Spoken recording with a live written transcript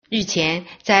日前，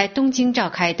在东京召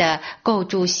开的构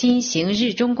筑新型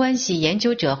日中关系研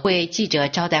究者会记者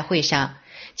招待会上，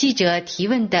记者提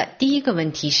问的第一个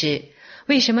问题是：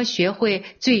为什么学会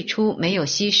最初没有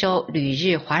吸收旅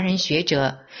日华人学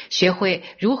者？学会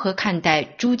如何看待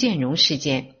朱建荣事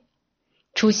件？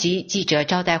出席记者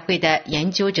招待会的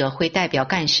研究者会代表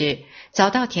干事、早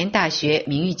稻田大学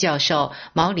名誉教授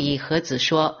毛里和子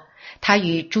说，他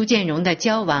与朱建荣的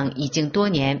交往已经多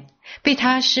年，被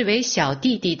他视为小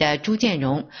弟弟的朱建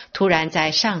荣突然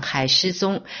在上海失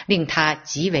踪，令他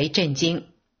极为震惊。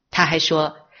他还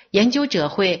说，研究者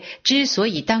会之所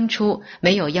以当初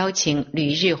没有邀请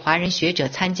旅日华人学者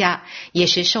参加，也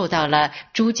是受到了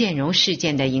朱建荣事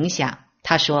件的影响。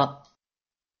他说，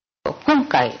今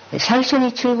回最初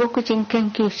に中国人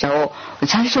研究者を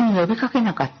最初に呼びかけ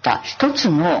なかった一つ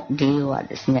の理由は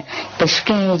ですね、主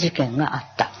権営事件があっ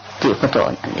たということ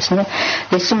なんですね。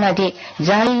つまり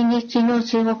在日の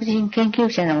中国人研究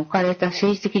者に置かれた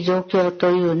政治的状況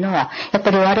というのは、やっぱ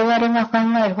り我々が考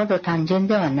えるほど単純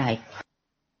ではない。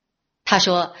他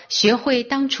说，学会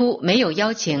当初没有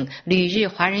邀请旅日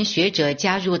华人学者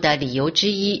加入的理由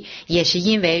之一，也是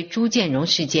因为朱建荣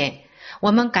事件。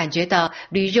我们感觉到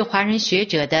旅日华人学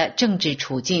者的政治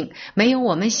处境没有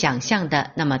我们想象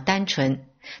的那么单纯，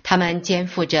他们肩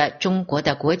负着中国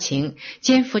的国情，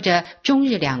肩负着中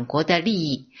日两国的利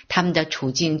益，他们的处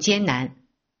境艰难。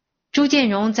朱建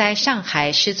荣在上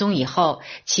海失踪以后，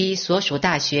其所属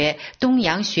大学东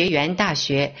洋学园大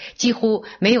学几乎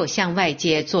没有向外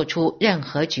界做出任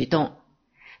何举动。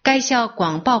该校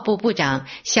广报部部长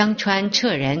香川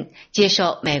彻人接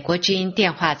受美国之音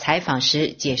电话采访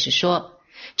时解释说，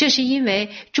这是因为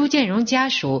朱建荣家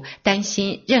属担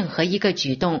心任何一个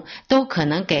举动都可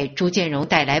能给朱建荣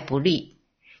带来不利。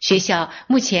学校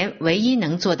目前唯一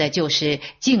能做的就是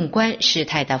静观事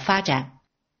态的发展。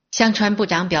香川部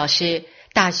长表示，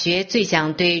大学最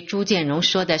想对朱建荣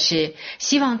说的是，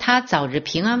希望他早日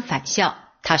平安返校。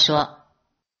他说，大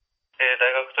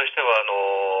学としては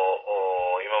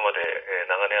今まで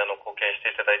長年貢献して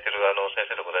いただいている先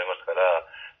生でございますから、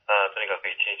とにか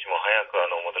く一日も早く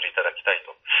お戻りいただきたい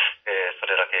と、そ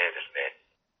れだけですね。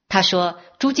他说，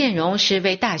朱建荣是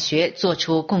为大学做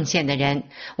出贡献的人，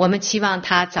我们期望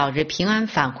他早日平安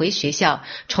返回学校，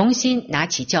重新拿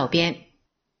起教鞭。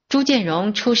朱建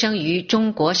荣出生于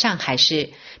中国上海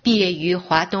市，毕业于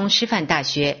华东师范大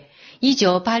学。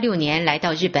1986年来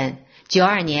到日本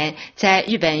，92年在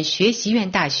日本学习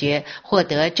院大学获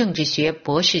得政治学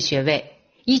博士学位。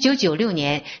1996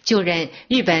年就任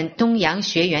日本东洋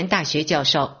学园大学教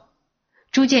授。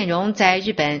朱建荣在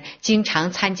日本经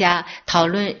常参加讨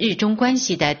论日中关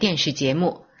系的电视节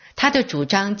目，他的主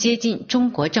张接近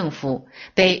中国政府，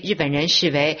被日本人视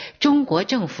为中国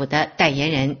政府的代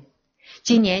言人。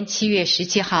今年7月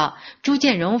17号，朱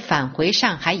建荣返回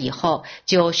上海以后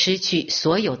就失去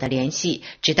所有的联系，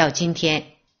直到今天。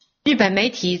日本媒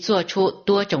体做出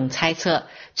多种猜测，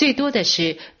最多的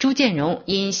是朱建荣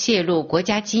因泄露国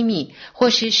家机密或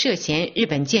是涉嫌日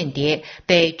本间谍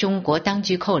被中国当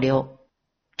局扣留。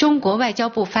中国外交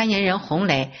部发言人洪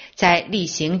磊在例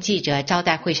行记者招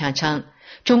待会上称，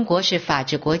中国是法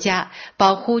治国家，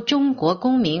保护中国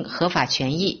公民合法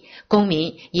权益，公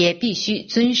民也必须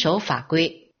遵守法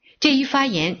规。这一发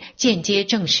言间接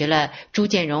证实了朱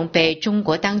建荣被中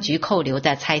国当局扣留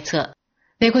的猜测。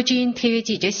美国之音特约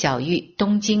记者小玉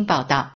东京报道。